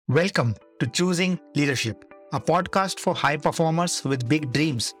Welcome to Choosing Leadership, a podcast for high performers with big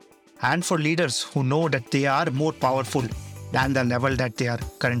dreams and for leaders who know that they are more powerful than the level that they are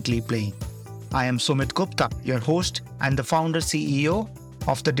currently playing. I am Sumit Gupta, your host and the founder CEO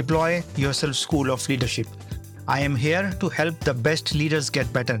of the Deploy Yourself School of Leadership. I am here to help the best leaders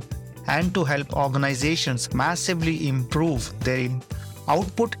get better and to help organizations massively improve their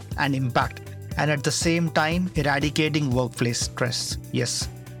output and impact, and at the same time eradicating workplace stress. Yes,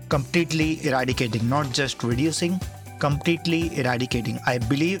 completely eradicating, not just reducing, completely eradicating. I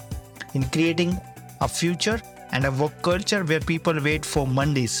believe in creating a future and a work culture where people wait for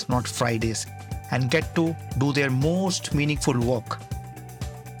Mondays, not Fridays, and get to do their most meaningful work.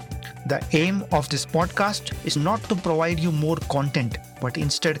 The aim of this podcast is not to provide you more content, but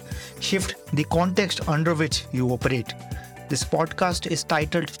instead shift the context under which you operate. This podcast is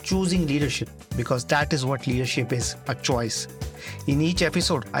titled Choosing Leadership because that is what leadership is, a choice. In each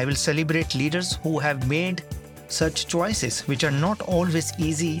episode, I will celebrate leaders who have made such choices, which are not always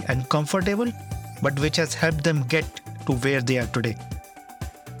easy and comfortable, but which has helped them get to where they are today.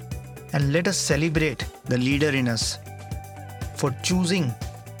 And let us celebrate the leader in us for choosing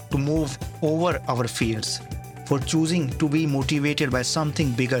to move over our fears, for choosing to be motivated by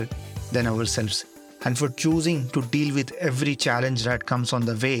something bigger than ourselves, and for choosing to deal with every challenge that comes on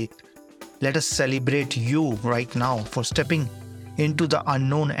the way. Let us celebrate you right now for stepping into the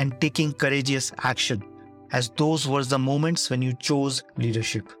unknown and taking courageous action, as those were the moments when you chose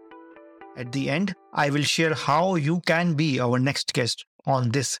leadership. At the end, I will share how you can be our next guest on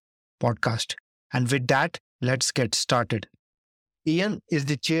this podcast. And with that, let's get started. Ian is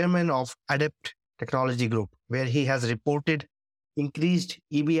the chairman of Adept Technology Group, where he has reported increased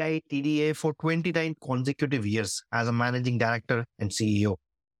EBI TDA for 29 consecutive years as a managing director and CEO.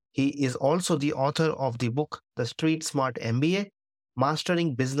 He is also the author of the book, The Street Smart MBA,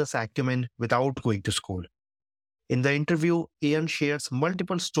 Mastering Business Acumen Without Going to School. In the interview, Ian shares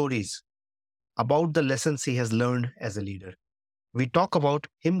multiple stories about the lessons he has learned as a leader. We talk about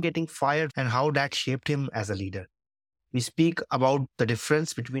him getting fired and how that shaped him as a leader. We speak about the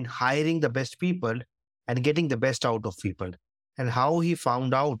difference between hiring the best people and getting the best out of people, and how he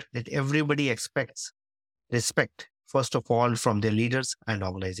found out that everybody expects respect, first of all, from their leaders and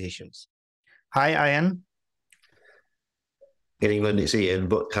organizations. Hi, Ian. In England, it's Ian,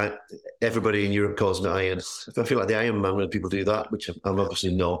 but everybody in Europe calls me Ian. I feel like the Iron Man when people do that, which I'm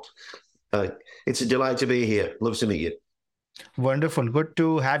obviously not. It's a delight to be here. Love to meet you. Wonderful. Good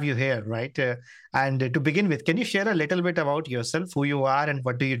to have you here, right? And to begin with, can you share a little bit about yourself, who you are and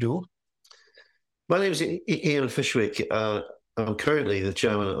what do you do? My name is Ian Fishwick. I'm currently the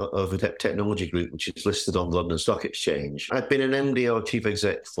chairman of the Technology Group, which is listed on the London Stock Exchange. I've been an MD or chief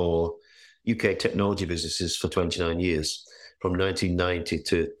exec for UK technology businesses for 29 years, from 1990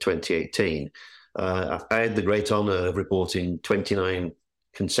 to 2018. I had the great honour of reporting 29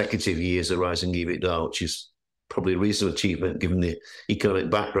 consecutive years of rising EBITDA, which is probably a reasonable achievement given the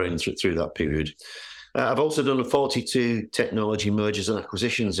economic background through that period. I've also done 42 technology mergers and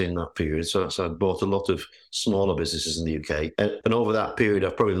acquisitions in that period. So I've bought a lot of smaller businesses in the UK. And over that period,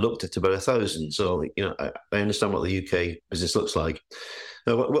 I've probably looked at about 1,000. So, I understand what the UK business looks like.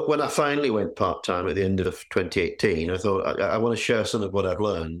 When I finally went part-time at the end of 2018, I thought I want to share some of what I've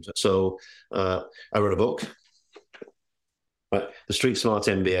learned. So I wrote a book, The Street Smart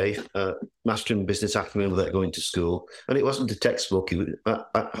MBA, Mastering Business Acumen Without Going to School. And it wasn't a textbook.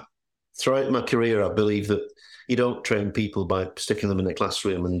 Throughout my career, I believe that you don't train people by sticking them in a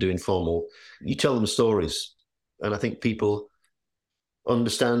classroom and doing formal. You tell them stories. And I think people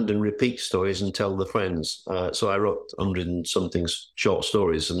understand and repeat stories and tell their friends. So I wrote 100 and something short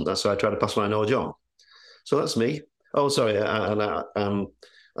stories, and that's how I try to pass my knowledge on. So that's me. Oh, sorry.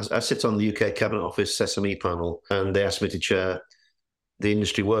 I sit on the UK Cabinet Office Sesame panel, and they asked me to chair the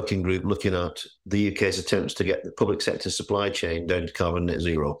industry working group looking at the UK's attempts to get the public sector supply chain down to carbon net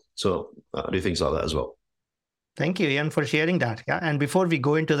zero. So I do things like that as well. Thank you, Ian, for sharing that. Yeah, and before we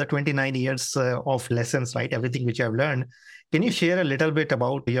go into the 29 years of lessons, right, everything which you have learned, can you share a little bit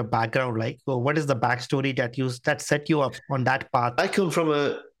about your background? Like, what is the backstory that set you up on that path? I come from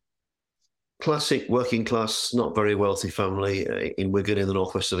a classic working class, not very wealthy family in Wigan in the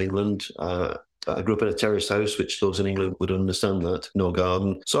northwest of England. I grew up in a terraced house, which those in England would understand that, no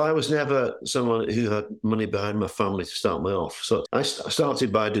garden. So I was never someone who had money behind my family to start me off. So I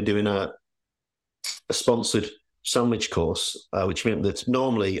started by doing a sponsored sandwich course, which meant that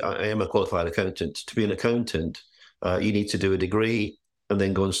normally I am a qualified accountant. To be an accountant, you need to do a degree and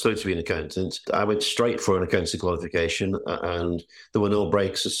then go and study to be an accountant. I went straight for an accountancy qualification, and there were no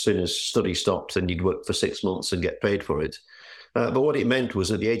breaks. As soon as study stopped, and you'd work for 6 months and get paid for it. But what it meant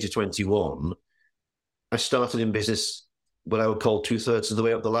was at the age of 21, I started in business what I would call 2/3 of the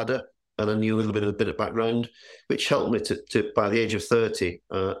way up the ladder. And I knew a little bit of background, which helped me to by the age of 30,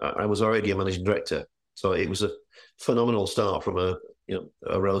 I was already a managing director. So it was a phenomenal start from a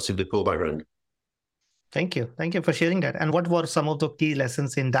relatively poor background. Thank you. Thank you for sharing that. And what were some of the key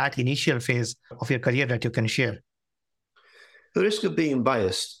lessons in that initial phase of your career that you can share? The risk of being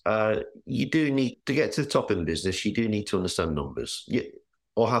biased, you do need to get to the top in business. You do need to understand numbers,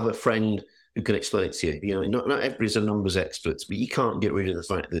 or have a friend who can explain it to you. You know, not everybody's a numbers expert, but you can't get rid of the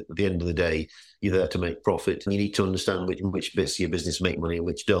fact that at the end of the day, you're there to make profit, and you need to understand which bits of your business make money and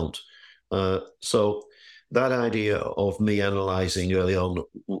which don't. So that idea of me analysing early on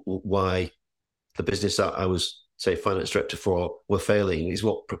why the business that I was, say, finance director for were failing is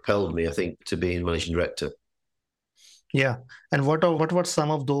what propelled me, I think, to being managing director. Yeah. And what were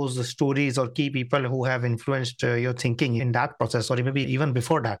some of those stories or key people who have influenced your thinking in that process, or maybe even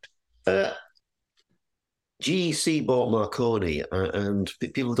before that? GEC bought Marconi, and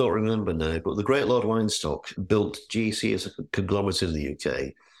people don't remember now, but the great Lord Weinstock built GEC as a conglomerate in the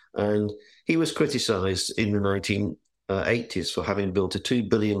UK, and he was criticised in the 1980s for having built a £2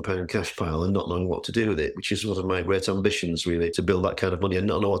 billion cash pile and not knowing what to do with it, which is one of my great ambitions, really, to build that kind of money and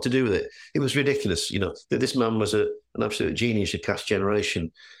not know what to do with it. It was ridiculous, you know, that this man was an absolute genius of cash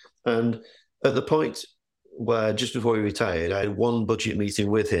generation. And at the point where just before he retired, I had one budget meeting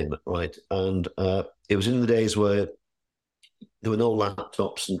with him, right? And it was in the days where there were no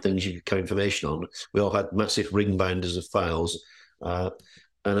laptops and things you could carry information on. We all had massive ring binders of files.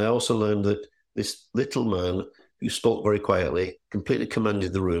 And I also learned that this little man who spoke very quietly completely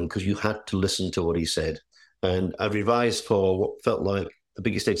commanded the room because you had to listen to what he said. And I revised for what felt like the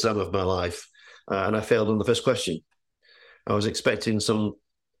biggest exam of my life. And I failed on the first question. I was expecting some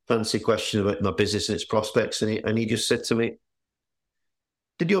fancy question about my business and its prospects, and he just said to me,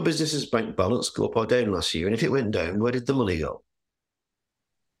 "Did your business's bank balance go up or down last year? And if it went down, where did the money go?"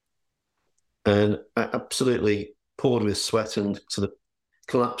 And I absolutely poured with sweat and sort of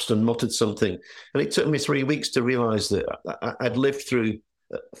collapsed and muttered something. And it took me 3 weeks to realise that I'd lived through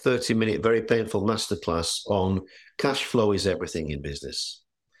a 30-minute, very painful masterclass on cash flow is everything in business.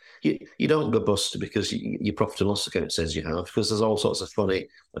 You don't go bust because your profit and loss account says you have, because there's all sorts of funny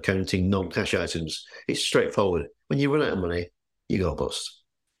accounting non-cash items. It's straightforward. When you run out of money, you go bust.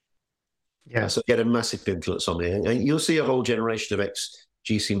 Yeah. So you get a massive influence on me. And you'll see a whole generation of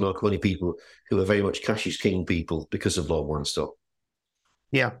ex-GC Marconi people who are very much cash is king people because of Lord Weinstock.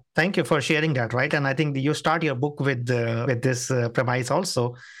 Yeah, thank you for sharing that, right? And I think you start your book with this premise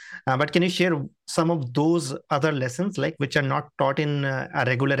also. But can you share some of those other lessons, like which are not taught in a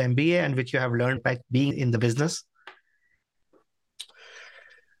regular MBA and which you have learned by being in the business?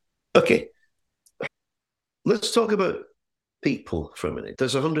 Okay, let's talk about people for a minute.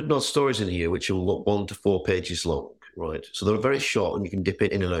 There's 100 odd stories in here which are 1 to 4 pages long, right? So they're very short and you can dip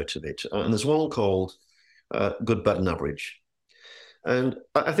in and out of it. And there's one called Good, Bad and Average. And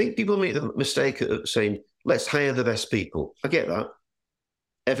I think people make the mistake of saying, let's hire the best people. I get that.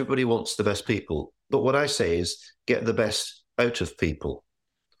 Everybody wants the best people. But what I say is get the best out of people.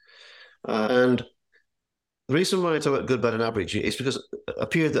 And the reason why I talk about good, bad and average is because a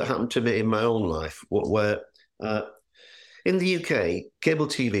period that happened to me in my own life where in the UK, cable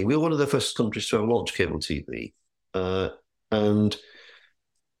TV, we were one of the first countries to have launched cable TV. And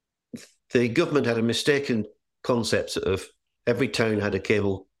the government had a mistaken concept of every town had a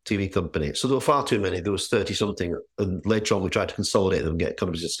cable TV company. So there were far too many. There was 30-something. And later on, we tried to consolidate them and get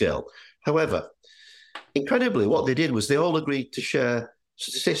economies of scale. However, incredibly, what they did was they all agreed to share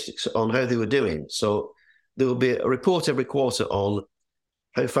statistics on how they were doing. So there will be a report every quarter on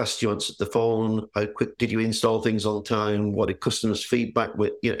how fast you answered the phone, how quick did you install things on time, what did customers' feedback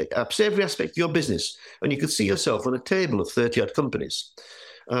with, every aspect of your business. And you could see yourself on a table of 30-odd companies.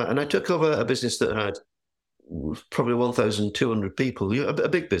 And I took over a business that had probably 1,200 people, a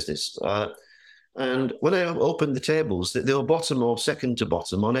big business. And when I opened the tables, they were bottom or second to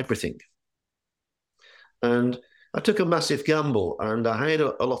bottom on everything. And I took a massive gamble and I hired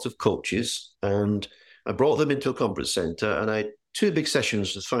a lot of coaches and I brought them into a conference centre and I had 2 big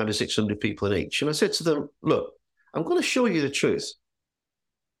sessions with 500 or 600 people in each. And I said to them, look, I'm going to show you the truth.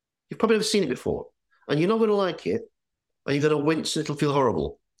 You've probably never seen it before and you're not going to like it and you're going to wince and it'll feel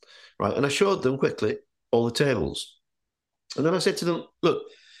horrible. Right. And I showed them quickly all the tables. And then I said to them, look,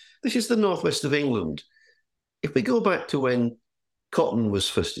 this is the northwest of England. If we go back to when cotton was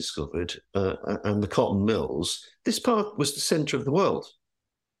first discovered and the cotton mills, this part was the centre of the world.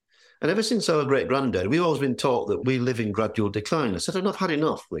 And ever since our great-granddad, we've always been taught that we live in gradual decline. I said, I've not had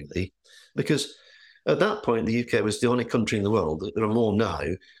enough, really, because At that point, the UK was the only country in the world, there are more now,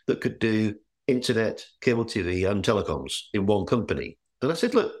 that could do internet, cable TV, and telecoms in one company. And I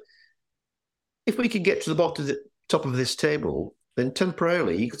said, look, if we could get to the bottom of the top of this table, then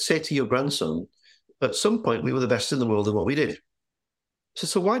temporarily you could say to your grandson, at some point we were the best in the world in what we did.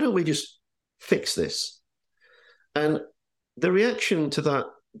 So why don't we just fix this? And the reaction to that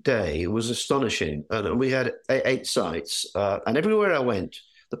day was astonishing. And we had 8 sites, and everywhere I went,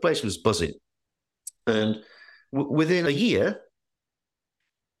 the place was buzzing. And within a year,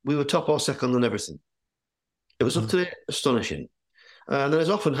 we were top or second on everything. It was utterly astonishing. And as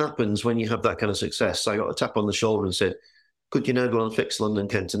often happens when you have that kind of success, I got a tap on the shoulder and said, could you now go and fix London,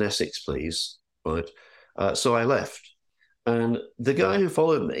 Kent and Essex, please? Right. So I left. And the guy who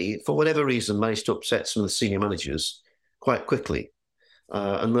followed me, for whatever reason, managed to upset some of the senior managers quite quickly.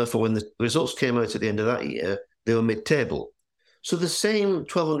 And therefore, when the results came out at the end of that year, they were mid-table. So the same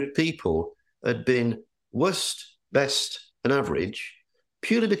 1,200 people had been worst, best and average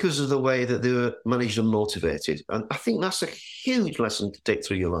purely because of the way that they were managed and motivated. And I think that's a huge lesson to take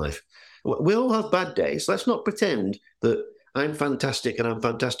through your life. We all have bad days. Let's not pretend that I'm fantastic and I'm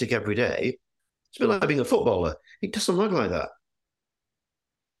fantastic every day. It's a bit like being a footballer. It doesn't work like that.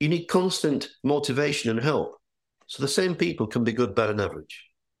 You need constant motivation and help. So the same people can be good, bad, and average.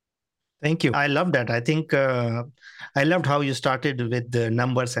 Thank you. I love that. I think I loved how you started with the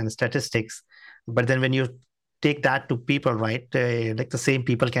numbers and statistics. But then when you take that to people, right, like the same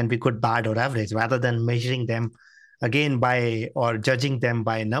people can be good, bad, or average, rather than measuring them again by or judging them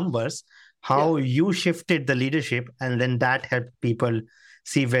by numbers, how you shifted the leadership and then that helped people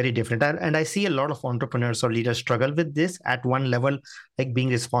see very different. And I see a lot of entrepreneurs or leaders struggle with this at one level, like being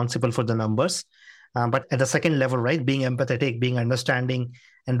responsible for the numbers. But at the second level, right, being empathetic, being understanding,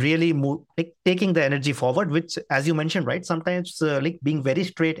 and really like taking the energy forward, which, as you mentioned, right, sometimes like being very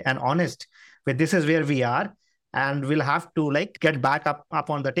straight and honest with this is where we are, and we'll have to like get back up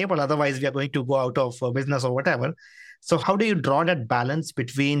on the table. Otherwise, we are going to go out of business or whatever. So how do you draw that balance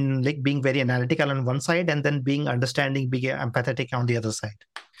between like being very analytical on one side and then being understanding, being empathetic on the other side?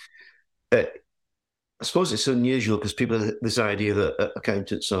 I suppose it's unusual because people have this idea that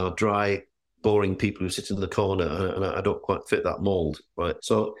accountants are dry, boring people who sit in the corner, and I don't quite fit that mold, right?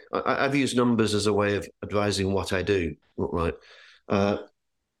 So I've used numbers as a way of advising what I do, right?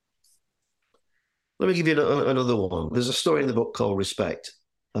 Let me give you another one. There's a story in the book called Respect,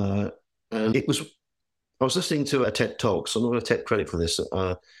 and I was listening to a TED Talk, so I'm not going to take credit for this.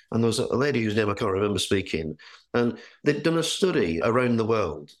 And there was a lady whose name I can't remember speaking, and they'd done a study around the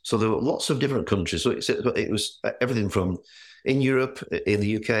world. So there were lots of different countries. So it was everything from in Europe, in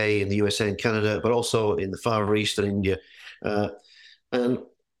the UK, in the USA, and Canada, but also in the Far East and India. And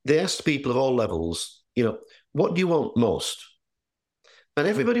they asked people of all levels, what do you want most? And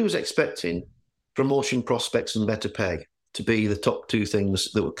everybody was expecting promotion prospects and better pay to be the top two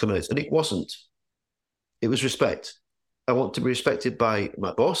things that would come out. And it wasn't. It was respect. I want to be respected by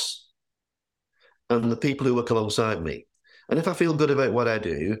my boss and the people who work alongside me. And if I feel good about what I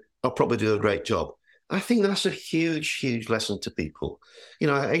do, I'll probably do a great job. I think that's a huge, huge lesson to people.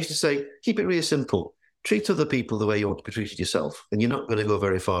 I used to say, keep it really simple. Treat other people the way you want to be treated yourself, and you're not going to go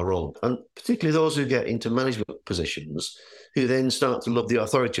very far wrong. And particularly those who get into management positions, who then start to love the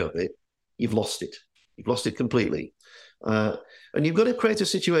authority of it, you've lost it. You've lost it completely. And you've got to create a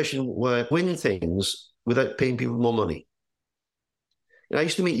situation where win things without paying people more money. I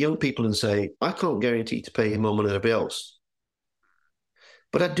used to meet young people and say, I can't guarantee to pay you more money than everybody else.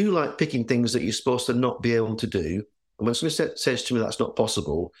 But I do like picking things that you're supposed to not be able to do. And when somebody says to me that's not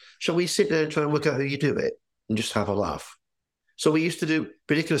possible, shall we sit there and try and work out how you do it and just have a laugh? So we used to do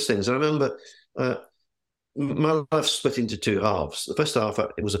ridiculous things. I remember my life split into two halves. The first half,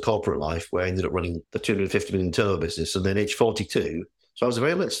 it was a corporate life where I ended up running the 250 million turnover business. And then age 42, so I was a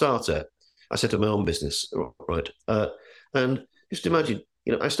very late starter. I set up my own business, right? And just imagine,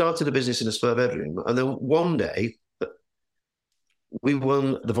 I started a business in a spare bedroom, and then one day we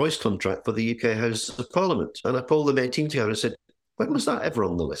won the voice contract for the UK House of Parliament. And I pulled the main team together and said, when was that ever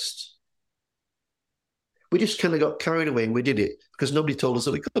on the list? We just kind of got carried away and we did it because nobody told us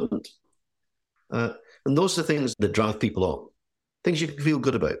that we couldn't. And those are the things that drive people on, things you can feel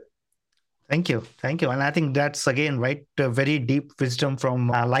good about. Thank you. Thank you. And I think that's, again, right, very deep wisdom from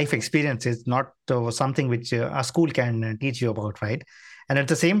life experiences, not something which a school can teach you about, right? And at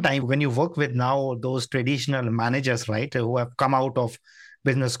the same time, when you work with now those traditional managers, right, who have come out of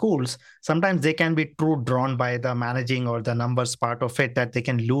business schools, sometimes they can be too drawn by the managing or the numbers part of it that they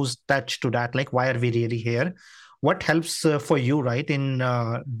can lose touch to that, like, why are we really here? What helps for you, right, in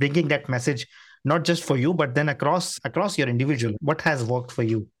bringing that message, not just for you, but then across your individual? What has worked for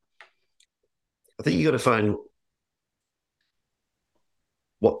you? I think you've got to find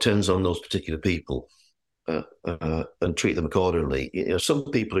what turns on those particular people and treat them accordingly. Some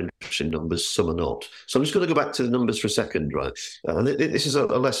people are interested in numbers, some are not. So I'm just going to go back to the numbers for a second, right? And this is a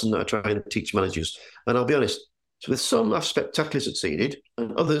lesson that I try and teach managers. And I'll be honest, with some I've spectacularly succeeded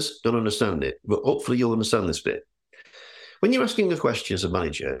and others don't understand it. But hopefully you'll understand this bit. When you're asking a question as a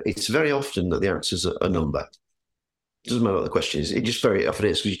manager, it's very often that the answer is a number. It doesn't matter what the question is. It just very often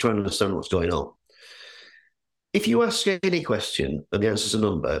is because you're trying to understand what's going on. If you ask any question and the answer is a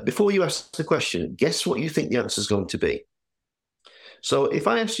number, before you ask the question, guess what you think the answer is going to be. So if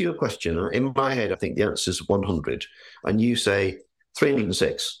I ask you a question, in my head, I think the answer is 100, and you say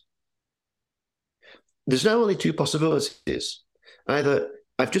 306. There's now only two possibilities. Either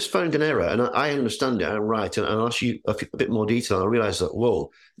I've just found an error and I understand it, I'm right, and I'll ask you a bit more detail. I realise that,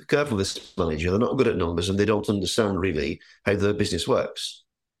 whoa, be careful with this manager. They're not good at numbers and they don't understand really how the business works.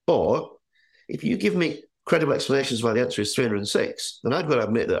 Or if you give me credible explanations why the answer is 306, then I've got to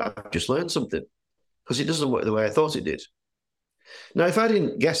admit that I've just learned something because it doesn't work the way I thought it did. Now, if I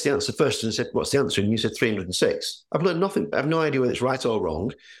didn't guess the answer first and said, what's the answer? And you said 306, I've learned nothing. I have no idea whether it's right or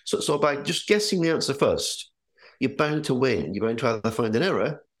wrong. So by just guessing the answer first, you're bound to win. You're bound to either find an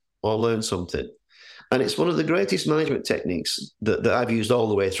error or learn something. And it's one of the greatest management techniques that I've used all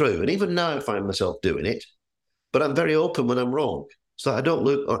the way through. And even now I find myself doing it, but I'm very open when I'm wrong. So I don't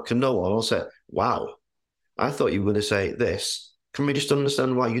look like a know-all. I'll say, wow, I thought you were going to say this. Can we just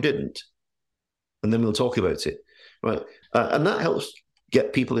understand why you didn't? And then we'll talk about it. Right. And that helps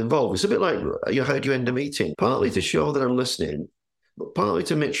get people involved. It's a bit like, how do you end a meeting? Partly to show that I'm listening, but partly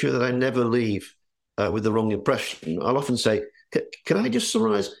to make sure that I never leave with the wrong impression. I'll often say, can I just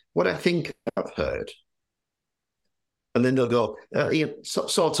summarize what I think I've heard? And then they'll go,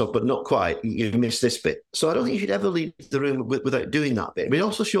 sort of, but not quite. You've missed this bit. So I don't think you should ever leave the room without doing that bit. But it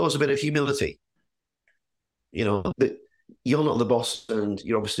also shows a bit of humility. That you're not the boss and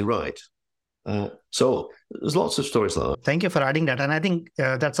you're obviously right. So there's lots of stories like that. Thank you for adding that. And I think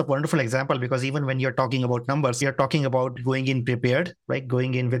that's a wonderful example because even when you're talking about numbers, you're talking about going in prepared, right?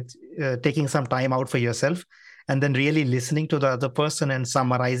 Going in with taking some time out for yourself and then really listening to the other person and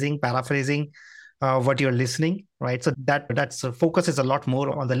summarizing, paraphrasing what you're listening, right? So that's focus is a lot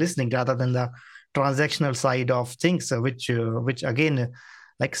more on the listening rather than the transactional side of things, which again,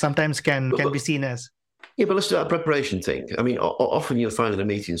 like sometimes can be seen as. Yeah, but let's do that preparation thing. I mean, often you'll find in a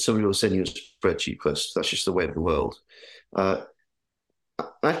meeting, somebody will send you a spreadsheet first. That's just the way of the world.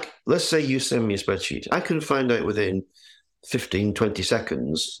 Let's say you send me a spreadsheet. I can find out within 15, 20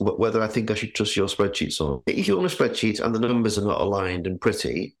 seconds whether I think I should trust your spreadsheets or not. If you're on a spreadsheet and the numbers are not aligned and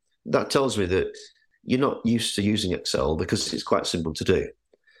pretty, that tells me that you're not used to using Excel because it's quite simple to do.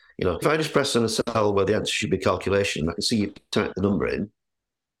 If I just press on a cell where the answer should be calculation, I can see you type the number in.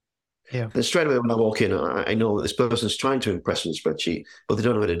 Yeah. Then straight away when I walk in, I know that this person's trying to impress on the spreadsheet, but they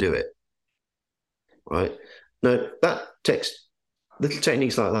don't know how to do it. Right? Now, that takes little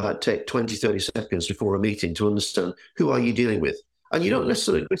techniques like that take 20, 30 seconds before a meeting to understand who are you dealing with. And you don't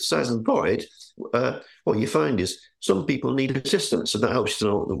necessarily criticize them for it. What you find is some people need assistance, and that helps you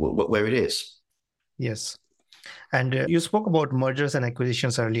to know where it is. Yes. And you spoke about mergers and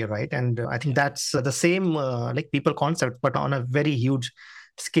acquisitions earlier, right? And I think that's the same like people concept, but on a very huge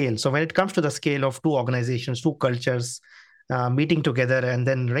scale. So when it comes to the scale of two organizations, two cultures meeting together and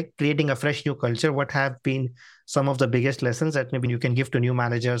then like creating a fresh new culture, what have been some of the biggest lessons that maybe you can give to new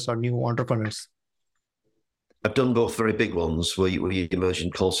managers or new entrepreneurs? I've done both very big ones where you merge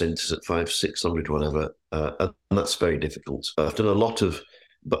in call centers at 500, 600, whatever, and that's very difficult. I've done a lot of,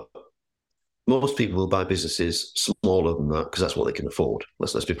 but most people will buy businesses smaller than that because that's what they can afford.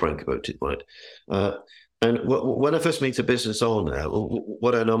 Let's be frank about it, right? And when I first meet a business owner,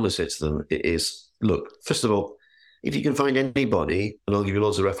 what I normally say to them is, look, first of all, if you can find anybody, and I'll give you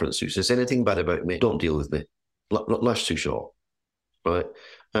loads of references, who says anything bad about me, don't deal with me. Life's too short, right?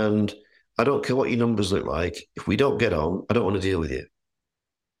 And I don't care what your numbers look like. If we don't get on, I don't want to deal with you.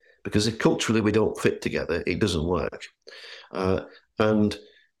 Because if culturally we don't fit together, it doesn't work. And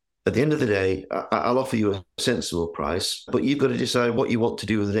at the end of the day, I'll offer you a sensible price, but you've got to decide what you want to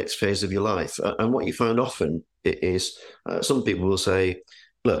do with the next phase of your life. And what you find often is some people will say,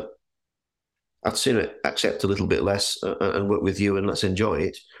 look, I'd sooner accept a little bit less and work with you and let's enjoy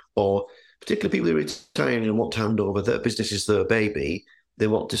it. Or particularly people who are retiring and want to hand over their business is their baby. They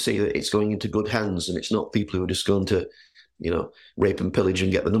want to see that it's going into good hands and it's not people who are just going to, rape and pillage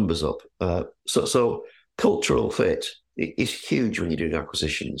and get the numbers up. So cultural fit is huge when you're doing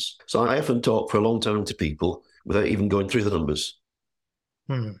acquisitions. So I often talk for a long time to people without even going through the numbers.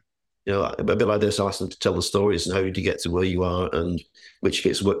 A bit like this, I ask them to tell the stories and how did you get to where you are and which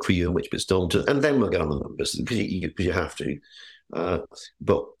bits work for you and which bits don't. And then we'll get on the numbers because you have to.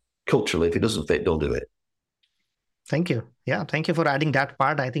 But culturally, if it doesn't fit, don't do it. Thank you. Yeah, thank you for adding that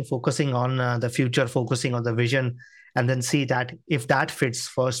part. I think focusing on the future, focusing on the vision, and then see that if that fits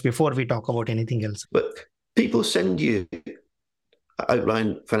first before we talk about anything else. But people send you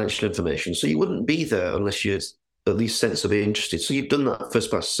outline financial information, so you wouldn't be there unless you're at least sensibly interested. So you've done that first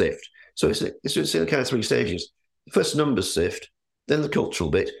pass sift. So it's in kind of 3 stages. The first numbers sift, then the cultural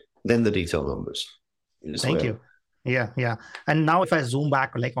bit, then the detailed numbers. Thank you. Yeah. And now if I zoom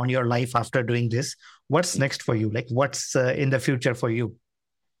back like on your life after doing this, what's next for you? Like what's in the future for you?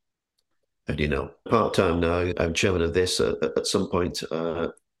 How do you know? Part-time now, I'm chairman of this. At some point, I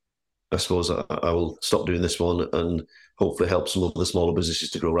suppose I will stop doing this one and hopefully help some of the smaller businesses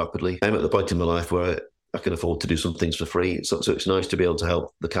to grow rapidly. I'm at the point in my life where I can afford to do some things for free. So it's nice to be able to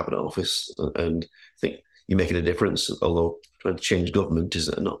help the Cabinet Office and think you're making a difference, although trying to change government is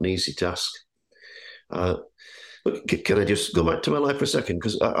not an easy task. But can I just go back to my life for a second?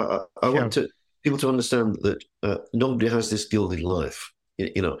 Because I want people to understand that nobody has this gilded life.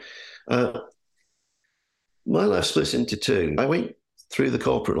 My life splits into 2. I went through the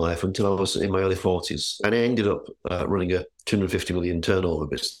corporate life until I was in my early 40s, and I ended up running a 250 million turnover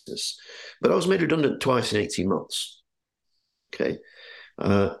business. But I was made redundant twice in 18 months. Okay.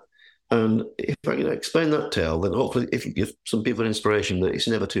 And if I can explain that tale, then hopefully if you give some people an inspiration that it's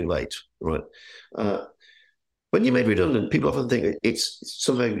never too late, right? When you're made redundant, people often think it's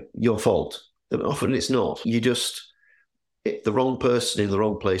somehow your fault. And often it's not. You just the wrong person in the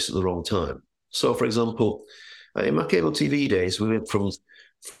wrong place at the wrong time. So, for example, in my cable TV days, we went from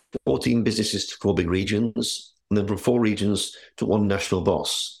 14 businesses to 4 big regions, and then from 4 regions to 1 national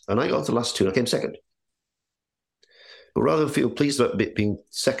boss. And I got the last 2, and I came second. But rather than feel pleased about being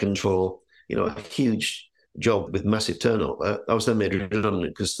second for a huge job with massive turnover, I was then made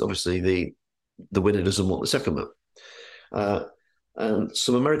redundant because obviously the winner doesn't want the second one. And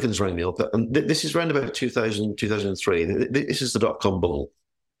some Americans rang me up, and this is around about 2000, 2003. This is the dot-com bubble,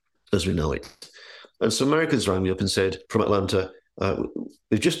 as we know it. And some Americans rang me up and said, from Atlanta,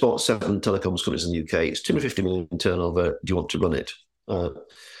 we've just bought 7 telecoms companies in the UK. It's 250 million turnover. Do you want to run it?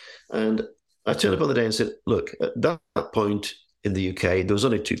 And I turned up on the day and said, look, at that point in the UK, there was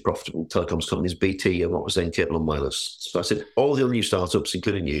only 2 profitable telecoms companies, BT and what was then Cable and Wireless. So I said, all the other new startups,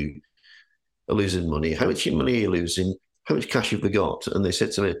 including you, are losing money. How much money are you losing? How much cash have we got? And they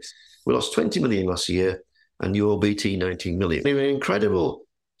said to me, we lost 20 million last year and your BT 19 million. It was an incredible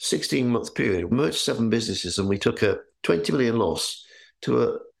 16-month period. We merged 7 businesses and we took a 20 million loss to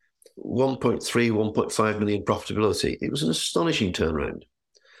a 1.3, 1.5 million profitability. It was an astonishing turnaround.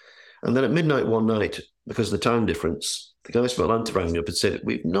 And then at midnight one night, because of the time difference, the guys from Atlanta rang me up and said,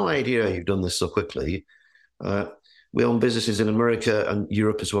 we've no idea how you've done this so quickly. We own businesses in America and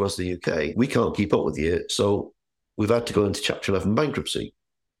Europe as well as the UK. We can't keep up with you. So we've had to go into Chapter 11 bankruptcy.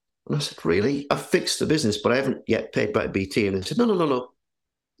 And I said, really? I fixed the business, but I haven't yet paid back BT. And they said, no.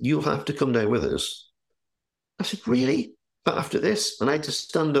 You'll have to come down with us. I said, really? After this? And I had to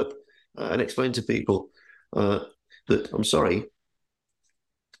stand up and explain to people that, I'm sorry,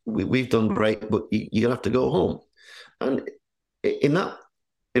 we've done great, but you're going to have to go home. And in that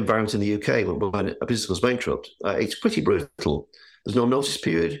environment in the UK, when a business goes bankrupt, it's pretty brutal. There's no notice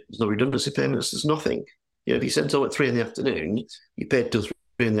period. There's no redundancy payments. There's nothing. If you sent home at 3 in the afternoon, you paid till 3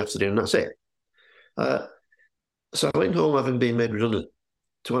 in the afternoon, and that's it. So I went home having been made redundant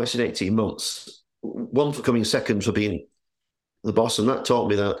twice in 18 months. One for coming second for being the boss, and that taught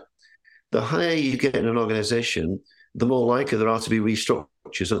me that the higher you get in an organisation, the more likely there are to be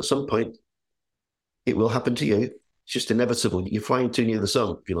restructures. And at some point, it will happen to you. It's just inevitable. You're flying too near the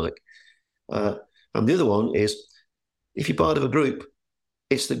sun, if you like. And the other one is, if you're part of a group,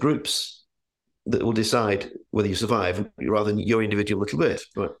 it's the groups that will decide whether you survive rather than your individual little bit.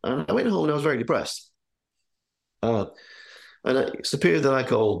 And I went home and I was very depressed. And it's the period that I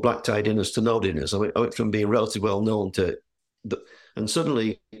call black tie dinners to no dinners. I went from being relatively well known to, and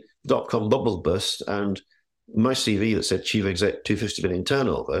suddenly dot-com bubble burst, and my CV that said chief exec 250 million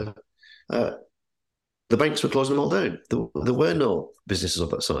turnover, the banks were closing them all down. There were no businesses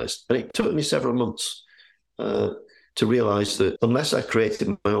of that size. And it took me several months to realise that unless I created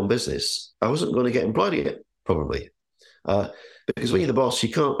my own business, I wasn't going to get employed again, probably. Because when you're the boss, you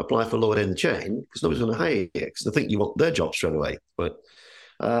can't apply for lower end the chain because nobody's going to hire you because they think you want their job straight away. Right?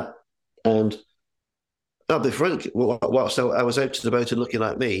 And I'll be frank, whilst I was out and about and looking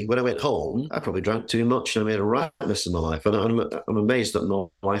like me, when I went home, I probably drank too much and I made a right mess of my life. And I'm amazed that my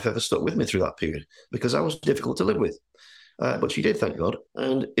wife ever stuck with me through that period because I was difficult to live with. but she did, thank God.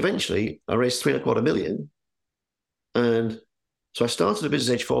 And eventually I raised 3.25 million. And so I started a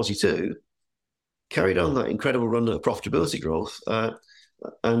business age 42, carried on that incredible run of profitability growth.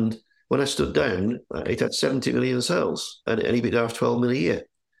 And when I stood down, it had 70 million sales and an EBITDA of 12 million a year.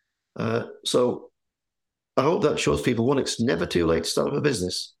 So I hope that shows people, one, it's never too late to start up a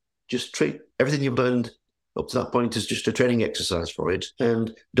business. Just treat everything you've learned up to that point as just a training exercise for it.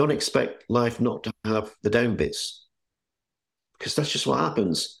 And don't expect life not to have the down bits, because that's just what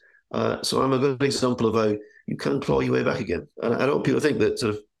happens. So I'm a good example of how you can claw your way back again. And I don't people think that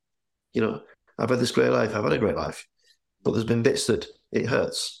sort of, I've had this great life, I've had a great life, but there's been bits that it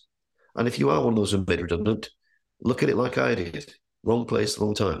hurts. And if you are one of those who made redundant, look at it like I did. Wrong place,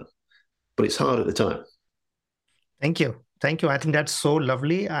 wrong time. But it's hard at the time. Thank you. Thank you. I think that's so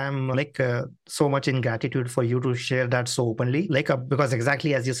lovely. I'm so much in gratitude for you to share that so openly. Because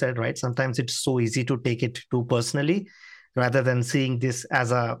exactly as you said, right? Sometimes it's so easy to take it too personally rather than seeing this as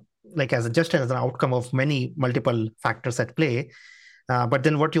just as an outcome of many multiple factors at play. But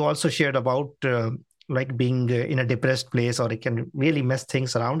then what you also shared about being in a depressed place, or it can really mess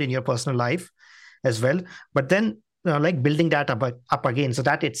things around in your personal life as well. But then building that up again. So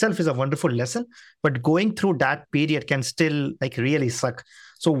that itself is a wonderful lesson, but going through that period can still really suck.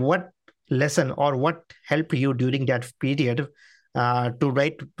 So what lesson or what helped you during that period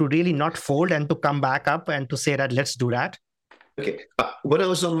to really not fold and to come back up and to say that let's do that? Okay. When I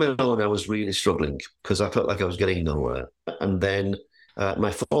was on my own, I was really struggling because I felt like I was getting nowhere. And then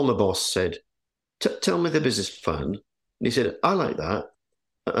my former boss said, tell me the business plan. And he said, I like that.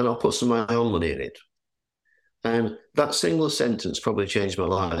 And I'll put some of my own money in it. And that single sentence probably changed my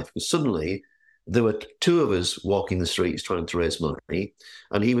life, because suddenly there were two of us walking the streets trying to raise money,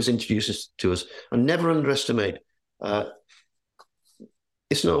 and he was introduced to us. And never underestimate,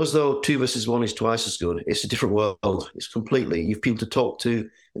 it's not as though 2 versus 1 is twice as good. It's a different world. It's completely, you've people to talk to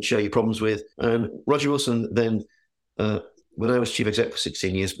and share your problems with. And Roger Wilson then, when I was chief exec for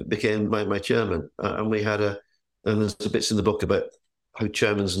 16 years, became my chairman. And we had and there's bits in the book about how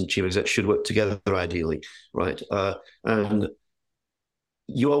chairmans and chief execs should work together ideally, right? And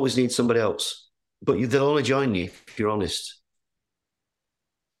you always need somebody else, but they'll only join you if you're honest.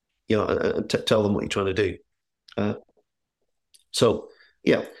 Tell them what you're trying to do.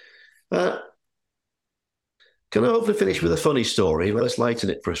 Can I hopefully finish with a funny story? Let's lighten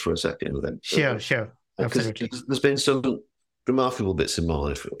it for us for a second then. Sure. Absolutely. There's been some remarkable bits in my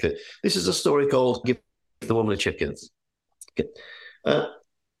life. Okay. This is a story called Give the Woman a Chicken. Okay. When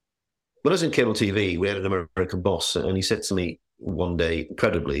I was in cable TV, we had an American boss, and he said to me one day,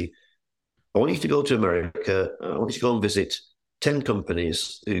 incredibly, I want you to go to America. I want you to go and visit 10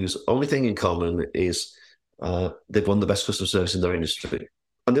 companies whose only thing in common is they've won the best customer service in their industry.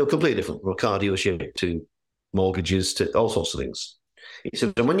 And they were completely different, from a car dealership to mortgages to all sorts of things. He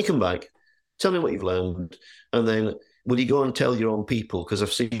said, and when you come back, tell me what you've learned, and then will you go and tell your own people, because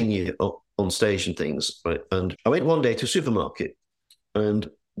I've seen you on stage and things, right? And I went one day to a supermarket, and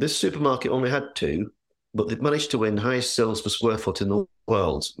this supermarket only had 2, but they've managed to win highest sales per square foot in the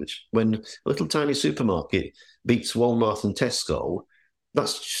world, which when a little tiny supermarket beats Walmart and Tesco,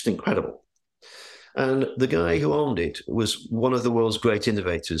 that's just incredible. And the guy who owned it was one of the world's great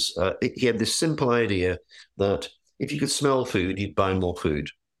innovators. He had this simple idea that if you could smell food, you'd buy more food.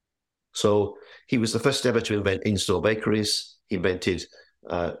 So he was the first ever to invent in-store bakeries. He invented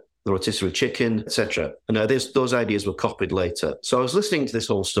the rotisserie chicken, etc. And those ideas were copied later. So I was listening to this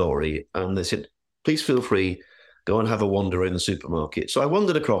whole story, and they said, please feel free, go and have a wander in the supermarket. So I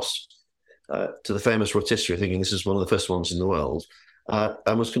wandered across to the famous rotisserie, thinking this is one of the first ones in the world.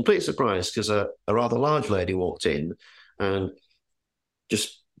 I was completely surprised because a rather large lady walked in and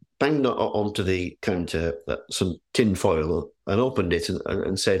just banged onto the counter some tin foil and opened it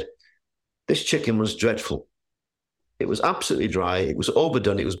and said, this chicken was dreadful. It was absolutely dry. It was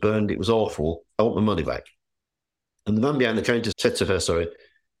overdone. It was burned. It was awful. I want my money back. And the man behind the counter said to her, sorry,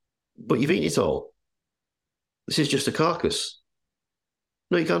 but you've eaten it all. This is just a carcass.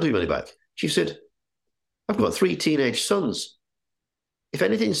 No, you can't do your money back. She said, I've got 3 teenage sons. If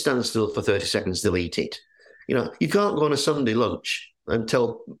anything stands still for 30 seconds, they'll eat it. You can't go on a Sunday lunch and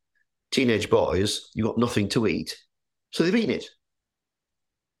tell teenage boys you've got nothing to eat. So they've eaten it.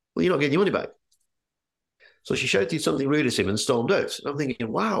 Well, you're not getting your money back. So she shouted something rude at him and stormed out. And I'm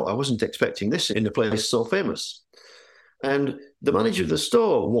thinking, wow, I wasn't expecting this in a place so famous. And the manager of the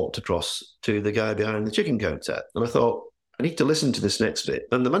store walked across to the guy behind the chicken counter. And I thought, I need to listen to this next bit.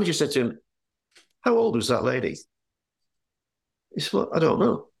 And the manager said to him, how old was that lady? He said, well, I don't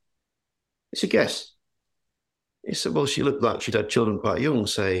know. He said, guess. He said, well, she looked like she'd had children quite young,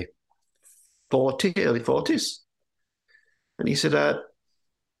 say 40, early 40s. And he said,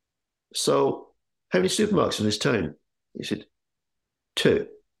 so how many supermarkets in this town? He said, 2,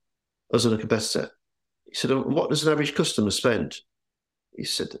 us and a competitor. He said, what does an average customer spend? He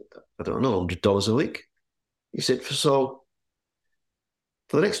said, I don't know, $100 a week. He said, so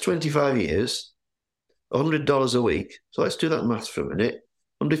for the next 25 years, $100 a week. So let's do that math for a minute.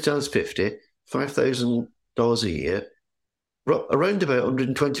 100 times 50, $5,000 a year. Around about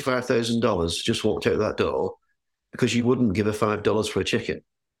 $125,000 just walked out that door because you wouldn't give her $5 for a chicken.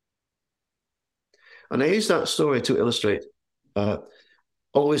 And I use that story to illustrate,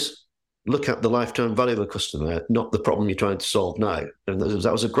 always look at the lifetime value of a customer, not the problem you're trying to solve now. And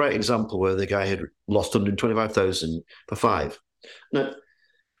that was a great example where the guy had lost $125,000 for 5. Now,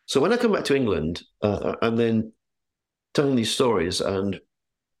 so when I come back to England, and then telling these stories, and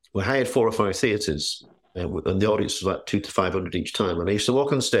we hired 4 or 5 theatres, and the audience was like 200 to 500 each time. And I used to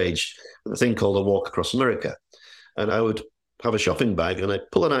walk on stage with a thing called a walk across America. And I would have a shopping bag and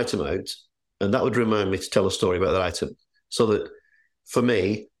I'd pull an item out, and that would remind me to tell a story about that item. So that for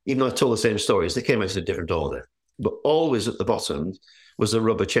me, even though I told the same stories, they came out in a different order. But always at the bottom was a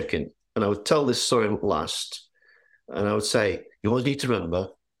rubber chicken. And I would tell this story last, and I would say, you always need to remember,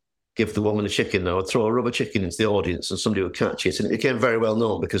 give the woman a chicken. I would throw a rubber chicken into the audience and somebody would catch it. And it became very well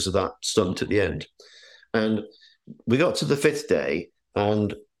known because of that stunt at the end. And we got to the 5th day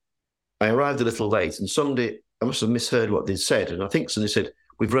and I arrived a little late, and somebody, I must have misheard what they'd said. And I think somebody said,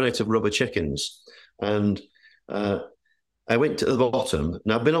 we've run out of rubber chickens. And I went to the bottom.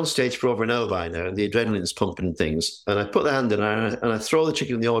 Now, I've been on stage for over an hour by now, and the adrenaline's pumping and things. And I put the hand in and I throw the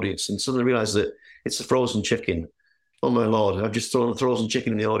chicken in the audience, and suddenly realize that it's a frozen chicken. Oh, my Lord, I've just thrown a frozen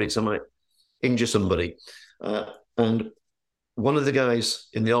chicken in the audience. I might injure somebody. And one of the guys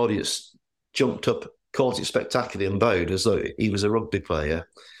in the audience jumped up, caught it spectacularly and bowed as though he was a rugby player.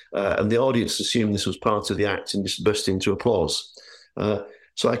 And the audience assumed this was part of the act and just burst into applause.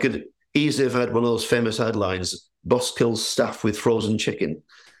 So I could easily have had one of those famous headlines, boss kills staff with frozen chicken.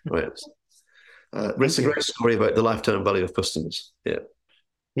 Right. It's a great story about the lifetime value of customers. Yeah.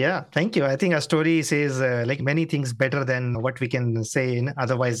 Yeah, thank you. I think a story says like many things better than what we can say in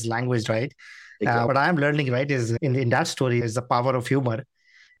otherwise language, right? Exactly. What I'm learning, right, is in that story is the power of humor,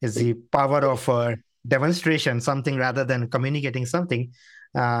 is the power of demonstration, something rather than communicating something,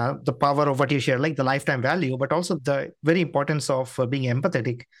 the power of what you share, like the lifetime value, but also the very importance of being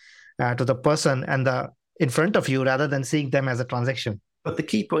empathetic to the person and the in front of you rather than seeing them as a transaction. But the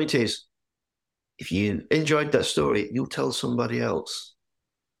key point is, if you enjoyed that story, you'll tell somebody else.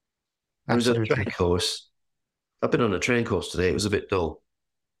 There was a train course. I've been on a train course today. It was a bit dull.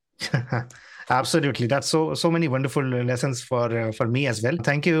 Absolutely. That's so many wonderful lessons for me as well.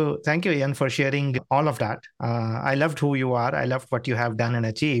 Thank you, Ian, for sharing all of that. I loved who you are. I loved what you have done and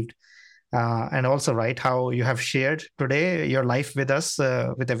achieved. And also, right, how you have shared today your life with us,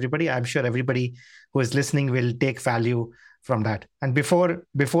 with everybody. I'm sure everybody who is listening will take value from that. And before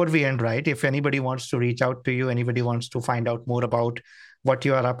we end, right, if anybody wants to reach out to you, anybody wants to find out more about what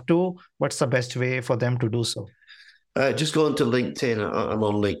you are up to, what's the best way for them to do so? Just go onto LinkedIn. I'm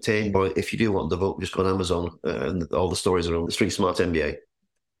on LinkedIn. Or if you do want the book, just go on Amazon, and all the stories are on the Street Smart MBA.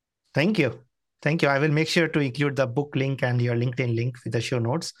 Thank you. I will make sure to include the book link and your LinkedIn link with the show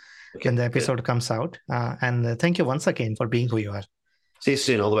notes when the episode comes out. And thank you once again for being who you are. See you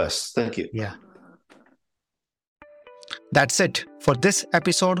soon. All the best. Thank you. Yeah. That's it for this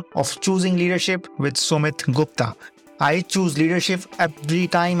episode of Choosing Leadership with Sumit Gupta. I choose leadership every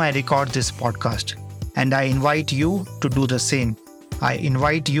time I record this podcast, and I invite you to do the same. I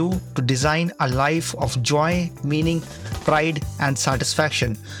invite you to design a life of joy, meaning, pride, and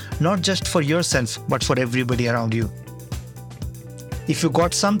satisfaction, not just for yourself, but for everybody around you. If you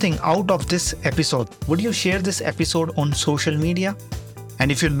got something out of this episode, would you share this episode on social media?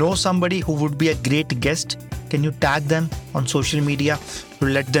 And if you know somebody who would be a great guest, can you tag them on social media to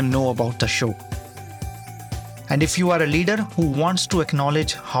let them know about the show? And if you are a leader who wants to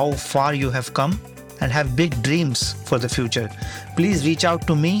acknowledge how far you have come and have big dreams for the future, please reach out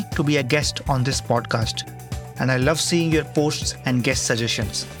to me to be a guest on this podcast. And I love seeing your posts and guest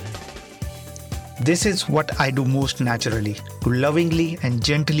suggestions. This is what I do most naturally, to lovingly and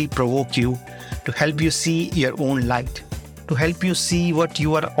gently provoke you, to help you see your own light, to help you see what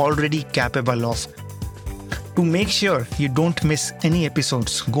you are already capable of. To make sure you don't miss any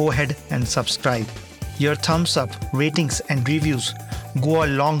episodes, go ahead and subscribe. Your thumbs up, ratings and reviews go a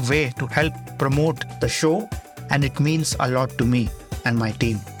long way to help promote the show, and it means a lot to me and my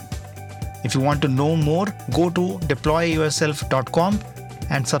team. If you want to know more, go to deployyourself.com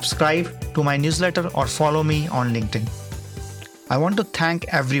and subscribe to my newsletter or follow me on LinkedIn. I want to thank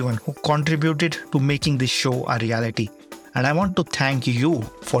everyone who contributed to making this show a reality. And I want to thank you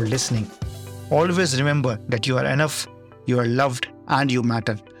for listening. Always remember that you are enough, you are loved, and you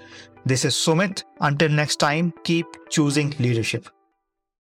matter. This is Sumit. Until next time, keep choosing leadership.